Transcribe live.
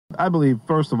I believe,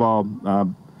 first of all,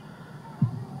 the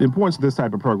importance of this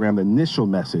type of program, the initial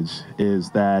message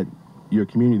is that your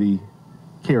community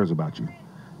cares about you,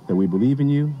 that we believe in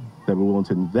you, that we're willing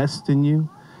to invest in you,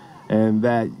 and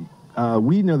that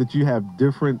we know that you have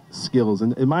different skills.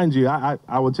 And mind you,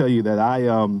 I will tell you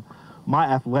that my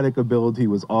athletic ability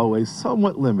was always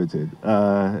somewhat limited.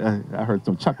 I heard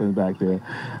some chuckling back there.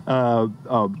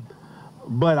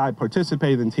 But I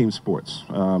participated in team sports,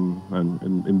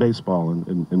 in baseball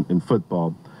and in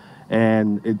football.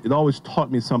 And it always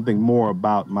taught me something more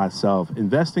about myself.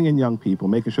 Investing in young people,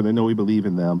 making sure they know we believe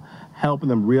in them, helping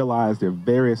them realize their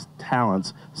various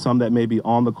talents, some that may be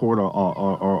on the court or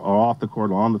off the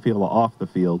court, or on the field or off the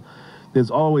field.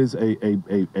 There's always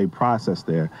a process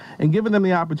there. And giving them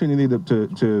the opportunity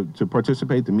to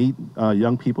participate, to meet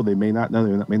young people they may not know,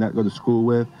 they may not go to school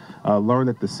with, learn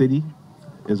that the city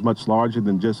is much larger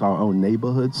than just our own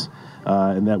neighborhoods,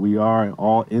 and that we are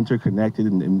all interconnected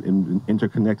and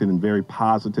interconnected in very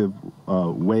positive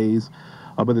ways.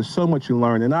 But there's so much you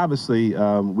learn, and obviously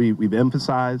we've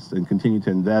emphasized and continue to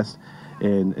invest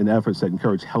in efforts that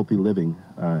encourage healthy living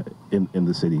in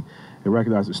the city. And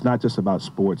recognize it's not just about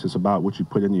sports, it's about what you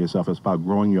put into yourself, it's about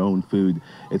growing your own food,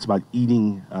 it's about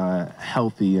eating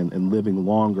healthy and living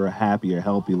longer, happier,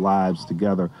 healthy lives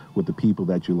together with the people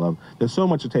that you love. There's so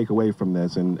much to take away from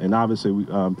this, and obviously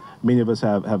many of us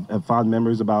have fond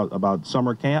memories about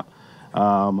summer camp.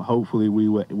 Hopefully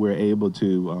we're able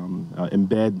to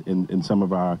embed in some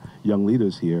of our young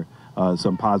leaders here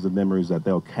some positive memories that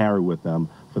they'll carry with them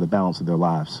for the balance of their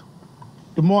lives.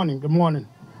 Good morning, good morning.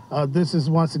 This is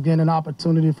once again an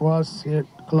opportunity for us here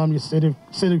at Columbia City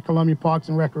of Columbia Parks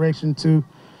and Recreation to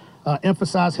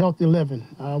emphasize healthy living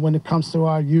when it comes to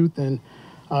our youth, and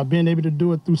being able to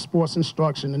do it through sports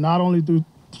instruction, and not only through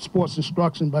sports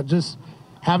instruction, but just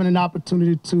having an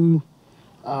opportunity to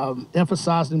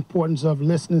emphasize the importance of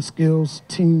listening skills,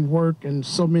 teamwork, and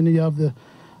so many of the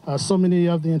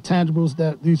intangibles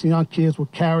that these young kids will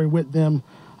carry with them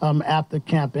after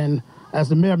camp. And as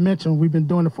the mayor mentioned, we've been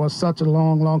doing it for such a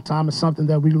long time. It's something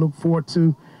that we look forward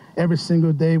to every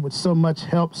single day with so much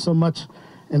help, so much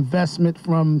investment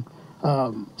from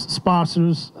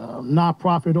sponsors,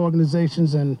 nonprofit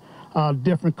organizations, and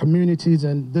different communities.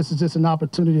 And this is just an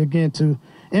opportunity, again, to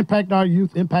impact our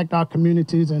youth, impact our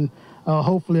communities, and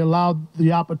hopefully allow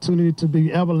the opportunity to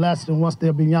be everlasting once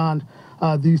they're beyond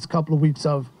these couple of weeks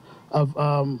of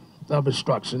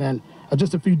instruction. And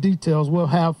just a few details we'll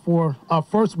have for our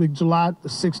first week, July the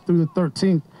 6th through the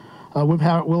 13th.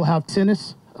 We'll have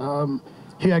tennis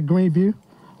here at Greenview.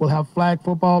 We'll have flag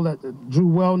football at Drew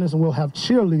Wellness, and we'll have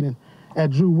cheerleading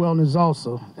at Drew Wellness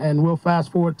also. And we'll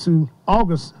fast forward to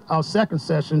August, our second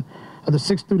session, the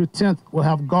 6th through the 10th. We'll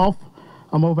have golf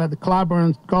over at the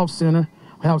Clyburn Golf Center.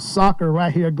 We'll have soccer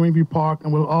right here at Greenview Park,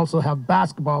 and we'll also have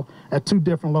basketball at two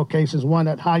different locations, one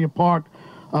at Hyde Park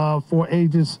for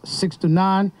ages 6 to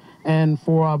 9, and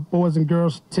for our boys and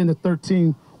girls 10 to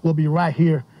 13 will be right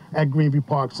here at Greenview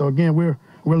Park. So again, we're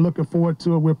looking forward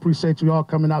to it. We appreciate you all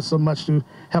coming out so much to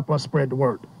help us spread the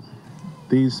word.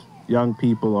 These young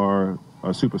people are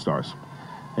superstars,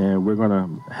 and we're going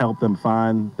to help them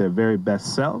find their very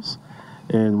best selves,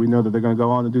 and we know that they're going to go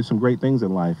on and do some great things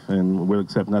in life, and we'll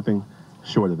accept nothing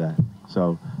short of that.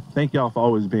 So thank y'all for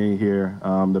always being here.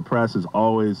 The press has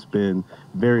always been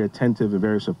very attentive and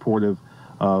very supportive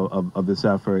of this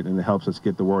effort, and it helps us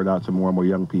get the word out to more and more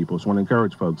young people. So I want to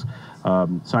encourage folks,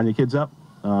 sign your kids up.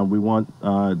 We want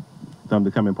them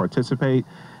to come and participate,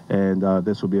 and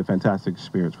this will be a fantastic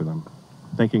experience for them.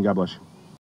 Thank you, and God bless you.